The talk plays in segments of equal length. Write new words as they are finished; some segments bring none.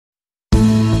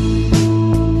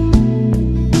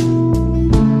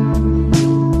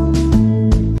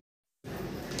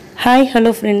Hi,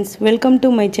 hello friends. Welcome to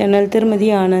my channel Thirumathi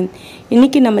Anand.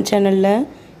 இன்னைக்கு நம்ம சேனல்ல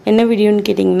என்ன வீடியோன்னு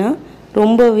கேட்டிங்கனா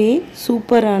ரொம்பவே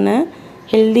சூப்பரான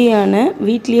ஹெல்தியான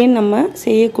வீட்லயே நம்ம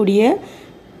செய்யக்கூடிய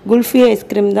குல்ஃபி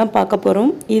ஐஸ்கிரீம் தான் பார்க்க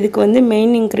போறோம். இதுக்கு வந்து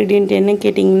மெயின் இன்கிரிடியன்ட் என்ன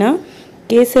கேட்டிங்கனா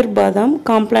கேசர் பாதாம்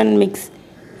complan mix.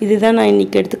 இதுதான் நான்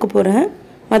இன்னைக்கு எடுத்துக்க போறேன்.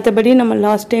 மத்தபடி நம்ம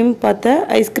லாஸ்ட் டைம் பார்த்த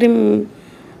ஐஸ்கிரீம்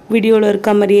வீடியோல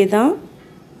இருக்க மாதிரியே தான்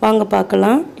வாங்க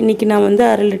பார்க்கலாம். இன்னைக்கு நான் வந்து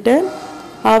 1/2 லிட்டர்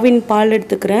ஆவின் பால்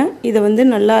எடுத்துக்கிறேன். இதை வந்து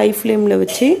நல்லா ஹை ஃப்ளேமில்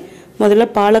வச்சு முதல்ல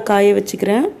பாலை காய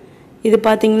வச்சுக்கிறேன். இது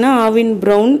பார்த்திங்கன்னா ஆவின்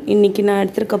ப்ரௌன். இன்றைக்கி நான்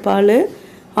எடுத்துருக்க பால்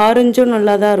ஆரஞ்சும்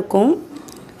நல்லா தான் இருக்கும்.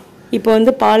 இப்போ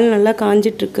வந்து பால் நல்லா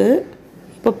காஞ்சிட்ருக்கு.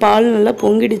 இப்போ பால் நல்லா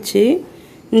பொங்கிடுச்சு.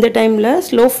 இந்த டைமில்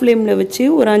ஸ்லோ ஃப்ளேமில் வச்சு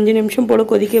ஒரு 5 நிமிஷம் போல்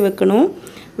கொதிக்க வைக்கணும்.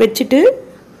 வச்சுட்டு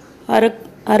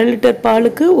அரை லிட்டர்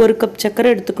பாலுக்கு 1 கப்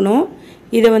சர்க்கரை எடுத்துக்கணும்.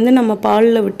 இதை வந்து நம்ம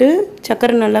பாலில் விட்டு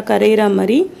சர்க்கரை நல்லா கரையிற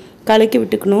மாதிரி கலக்கி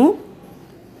விட்டுக்கணும்.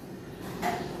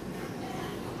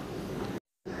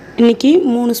 இன்றைக்கி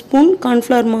 3 ஸ்பூன்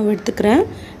கார்ன்ஃப்ளவர் மாவு எடுத்துக்கிறேன்.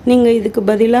 நீங்கள் இதுக்கு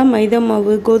பதிலாக மைதா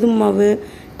மாவு, கோதுமை மாவு,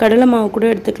 கடலை மாவு கூட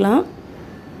எடுத்துக்கலாம்.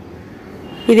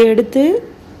 இதை எடுத்து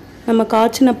நம்ம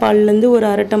காய்ச்சின பால்லேருந்து ஒரு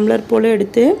 1/2 டம்ளர் போல்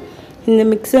எடுத்து இந்த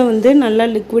மிக்ஸை வந்து நல்லா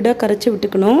லிக்விடாக கரைச்சி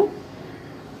விட்டுக்கணும்.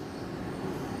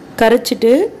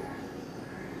 கரைச்சிட்டு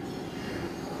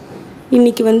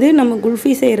இன்றைக்கி வந்து நம்ம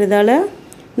குல்ஃபி செய்கிறதால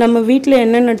நம்ம வீட்டில்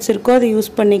என்ன நட்ஸ் இருக்கோ அதை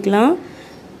யூஸ் பண்ணிக்கலாம்.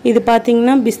 இது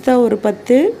பார்த்திங்கன்னா பிஸ்தா ஒரு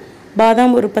 10,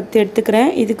 பாதாம் ஒரு 10 எடுத்துக்கிறேன்.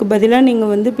 இதுக்கு பதிலாக நீங்கள்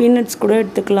வந்து பீனட்ஸ் கூட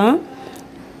எடுத்துக்கலாம்.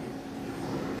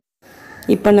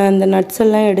 இப்போ நான் இந்த நட்ஸ்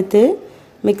எல்லாம் எடுத்து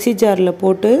மிக்ஸி ஜாரில்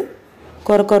போட்டு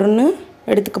கொரன்னு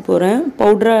எடுத்துக்க போகிறேன்.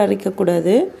 பவுடராக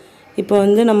அரைக்கக்கூடாது. இப்போ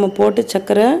வந்து நம்ம போட்டு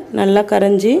சர்க்கரை நல்லா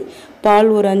கரைஞ்சி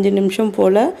பால் ஒரு 5 நிமிஷம்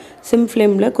போல் சிம்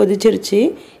ஃப்ளேமில் கொதிச்சிருச்சு.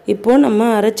 இப்போது நம்ம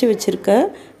அரைச்சி வச்சுருக்க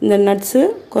இந்த நட்ஸு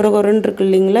கொரன்னு இருக்கு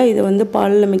இல்லைங்களா, இதை வந்து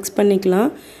பாலில் மிக்ஸ்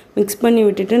பண்ணிக்கலாம். மிக்ஸ் பண்ணி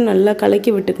விட்டுட்டு நல்லா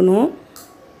கலக்கி விட்டுக்கணும்.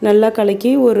 நல்லா கலக்கி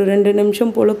ஒரு 2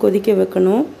 நிமிஷம் போல் கொதிக்க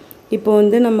வைக்கணும். இப்போ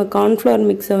வந்து நம்ம கார்ன்ஃப்ளவர்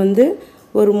மிக்ஸை வந்து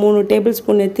ஒரு 3 டேபிள்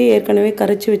ஸ்பூன் எடுத்து ஏற்கனவே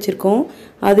கரைச்சி வச்சுருக்கோம்.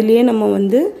 அதுலேயே நம்ம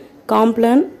வந்து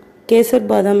காம்ப்ளான் கேசர்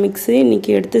பாதாம் மிக்ஸு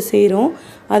இன்றைக்கி எடுத்து செய்கிறோம்.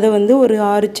 அதை வந்து ஒரு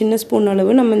 6 சின்ன ஸ்பூன்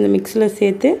அளவு நம்ம இந்த மிக்ஸில்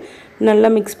சேர்த்து நல்லா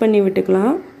மிக்ஸ் பண்ணி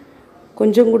விட்டுக்கலாம்.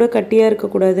 கொஞ்சம் கூட கட்டியாக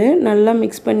இருக்கக்கூடாது. நல்லா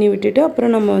மிக்ஸ் பண்ணி விட்டுட்டு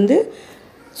அப்புறம் நம்ம வந்து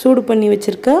சூடு பண்ணி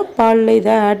வச்சுருக்க பாலில்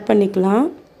இதை ஆட் பண்ணிக்கலாம்.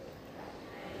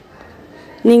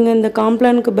 நீங்கள் இந்த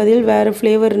காம்ப்ளானுக்கு பதில் வேறு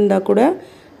ஃப்ளேவர் இருந்தால் கூட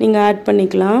நீங்கள் ஆட்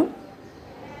பண்ணிக்கலாம்.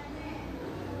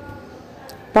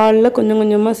 பாலில் கொஞ்சம்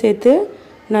கொஞ்சமாக சேர்த்து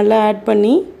நல்லா ஆட்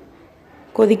பண்ணி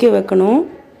கொதிக்க வைக்கணும்.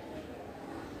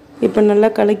 இப்போ நல்லா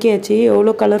கலக்கியாச்சு.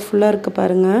 எவ்வளோ கலர்ஃபுல்லாக இருக்குது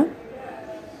பாருங்கள்.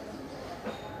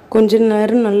 கொஞ்ச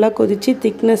நேரம் நல்லா கொதித்து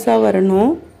திக்னஸாக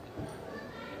வரணும்.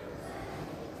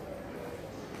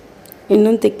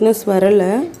 இன்னும் திக்னஸ்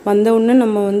வரலை. வந்தவுடனே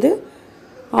நம்ம வந்து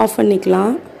ஆஃப்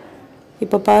பண்ணிக்கலாம்.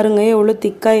 இப்போ பாருங்கள் எவ்வளோ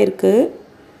திக்காக இருக்குது.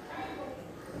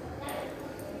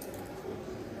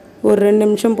 ஒரு 2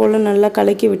 நிமிஷம் போல் நல்லா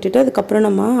கலக்கி விட்டுட்டு அதுக்கப்புறம்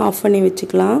நம்ம ஆஃப் பண்ணி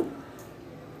வச்சுக்கலாம்.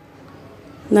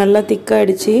 நல்லா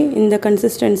திக்காகிடுச்சு. இந்த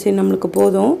கன்சிஸ்டன்சி நம்மளுக்கு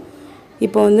போதும்.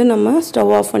 இப்போ வந்து நம்ம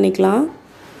ஸ்டவ் ஆஃப் பண்ணிக்கலாம்.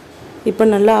 இப்போ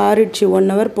நல்லா ஆறிடுச்சு.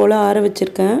 1 ஹவர் போல் ஆற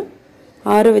வச்சுருக்கேன்.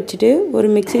 ஆற வச்சுட்டு ஒரு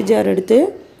மிக்ஸி ஜார் எடுத்து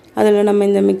அதில் நம்ம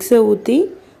இந்த மிக்ஸை ஊற்றி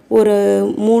ஒரு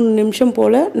 3 நிமிஷம்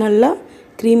போல் நல்லா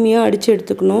க்ரீமியாக அடித்து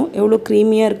எடுத்துக்கணும். எவ்வளோ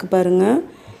க்ரீமியாக இருக்குது பாருங்கள்.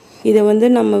 இதை வந்து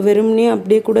நம்ம வெறுமனே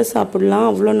அப்படியே கூட சாப்பிட்லாம்.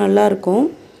 அவ்வளோ நல்லாயிருக்கும்.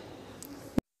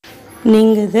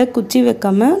 நீங்கள் இதை குச்சி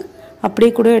வைக்காமல்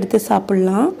அப்படியே கூட எடுத்து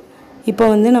சாப்பிட்லாம். இப்போ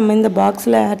வந்து நம்ம இந்த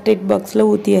பாக்ஸில் ஏர்டைட் பாக்ஸில்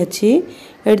ஊற்றியாச்சு.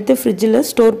 எடுத்து ஃப்ரிட்ஜில்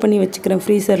ஸ்டோர் பண்ணி வச்சுக்கிறேன்.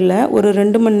 ஃப்ரீசரில் ஒரு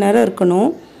 2 மணி நேரம் இருக்கணும்.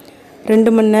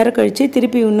 2 மணி நேரம் கழித்து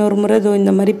திருப்பி இன்னொரு முறை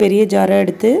இந்த மாதிரி பெரிய ஜாராக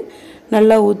எடுத்து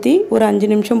நல்லா ஊற்றி ஒரு 5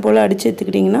 நிமிஷம் போல் அடித்து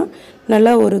எடுத்துக்கிட்டிங்கன்னா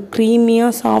நல்லா ஒரு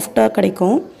க்ரீமியாக சாஃப்டாக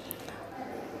கிடைக்கும்.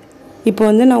 இப்போ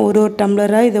வந்து நான் ஒரு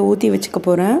டம்ளராக இதை ஊற்றி வச்சுக்க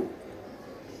போகிறேன்.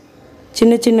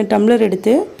 சின்ன சின்ன டம்ளர்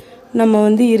எடுத்து நம்ம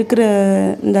வந்து இருக்கிற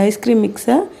இந்த ஐஸ்கிரீம்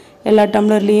மிக்ஸை எல்லா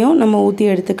டம்ளர்லேயும் நம்ம ஊற்றி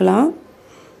எடுத்துக்கலாம்.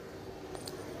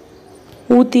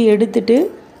 ஊற்றி எடுத்துட்டு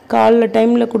காலைல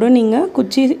டைமில் கூட நீங்கள்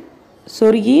குச்சி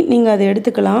சொருகி நீங்கள் அதை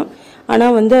எடுத்துக்கலாம்.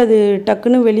 ஆனால் வந்து அது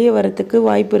டக்குன்னு வெளியே வரத்துக்கு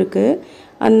வாய்ப்பு இருக்குது.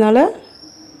 அதனால்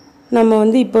நம்ம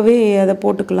வந்து இப்போவே அதை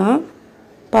போட்டுக்கலாம்.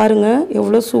 பாருங்கள்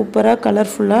எவ்வளோ சூப்பராக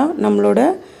கலர்ஃபுல்லாக நம்மளோட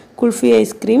குல்ஃபி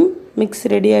ஐஸ்கிரீம் மிக்ஸ்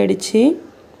ரெடி ஆகிடுச்சு.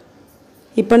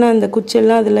 இப்போ நான் இந்த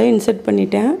குச்சியெல்லாம் அதில் இன்சர்ட்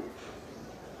பண்ணிட்டேன்.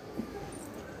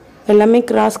 எல்லாமே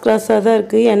கிராஸாக தான்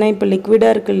இருக்குது. ஏன்னா இப்போ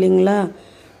லிக்விடாக இருக்குது இல்லைங்களா.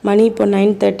 மணி இப்போ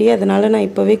 9:30. அதனால் நான்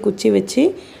இப்போவே குச்சி வச்சு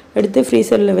எடுத்து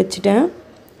ஃப்ரீசரில் வச்சுட்டேன்.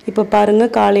 இப்போ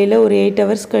பாருங்கள் காலையில் ஒரு 8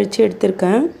 ஹவர்ஸ் கழித்து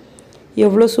எடுத்திருக்கேன்.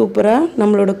 எவ்வளோ சூப்பராக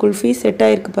நம்மளோட குல்ஃபி செட்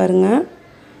ஆகிருக்கு பாருங்கள்.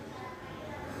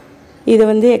 இதை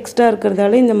வந்து எக்ஸ்ட்ரா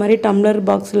இருக்கிறதால இந்த மாதிரி டம்ளர்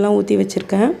பாக்ஸ்லாம் ஊற்றி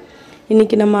வச்சுருக்கேன்.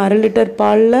 இன்றைக்கி நம்ம 1/2 லிட்டர்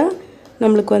பாலில்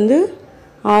நம்மளுக்கு வந்து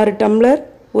 6 டம்ளர்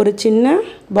ஒரு சின்ன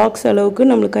பாக்ஸ் அளவுக்கு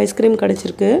நம்மளுக்கு ஐஸ்கிரீம்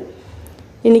கிடச்சிருக்கு.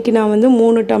 இன்றைக்கி நான் வந்து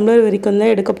 3 டம்ளர் வரைக்கும்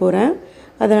தான் எடுக்க போகிறேன்.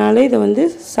 அதனால் இதை வந்து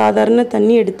சாதாரண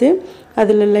தண்ணி எடுத்து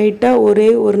அதில் லைட்டாக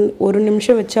ஒரு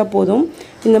நிமிஷம் வச்சா போதும்.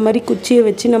 இந்த மாதிரி குச்சியை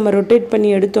வச்சு நம்ம ரொட்டேட் பண்ணி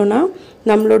எடுத்தோன்னா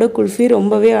நம்மளோட குல்ஃபி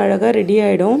ரொம்பவே அழகாக ரெடி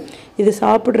ஆகிடும். இது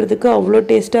சாப்பிட்றதுக்கு அவ்வளோ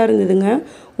டேஸ்ட்டாக இருந்ததுங்க.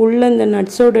 உள்ள இந்த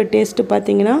நட்ஸோட டேஸ்ட்டு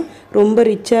பார்த்திங்கன்னா ரொம்ப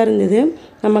ரிச்சாக இருந்தது.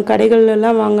 நம்ம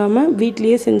கடைகள்லாம் வாங்காமல்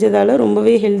வீட்லேயே செஞ்சதால்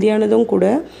ரொம்பவே ஹெல்த்தியானதும் கூட.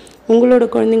 உங்களோட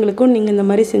குழந்தைங்களுக்கும் நீங்கள் இந்த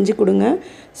மாதிரி செஞ்சு கொடுங்க.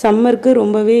 சம்மருக்கு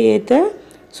ரொம்பவே ஏற்ற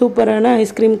சூப்பரான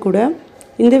ஐஸ்கிரீம் கூட.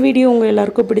 இந்த வீடியோ உங்கள்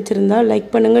எல்லாருக்கும் பிடிச்சிருந்தா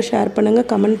லைக் பண்ணுங்கள், ஷேர் பண்ணுங்கள்,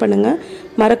 கமெண்ட் பண்ணுங்கள்.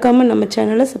 மறக்காமல் நம்ம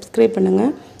சேனலை சப்ஸ்கிரைப்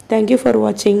பண்ணுங்கள். தேங்க்யூ ஃபார்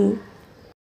வாட்சிங்.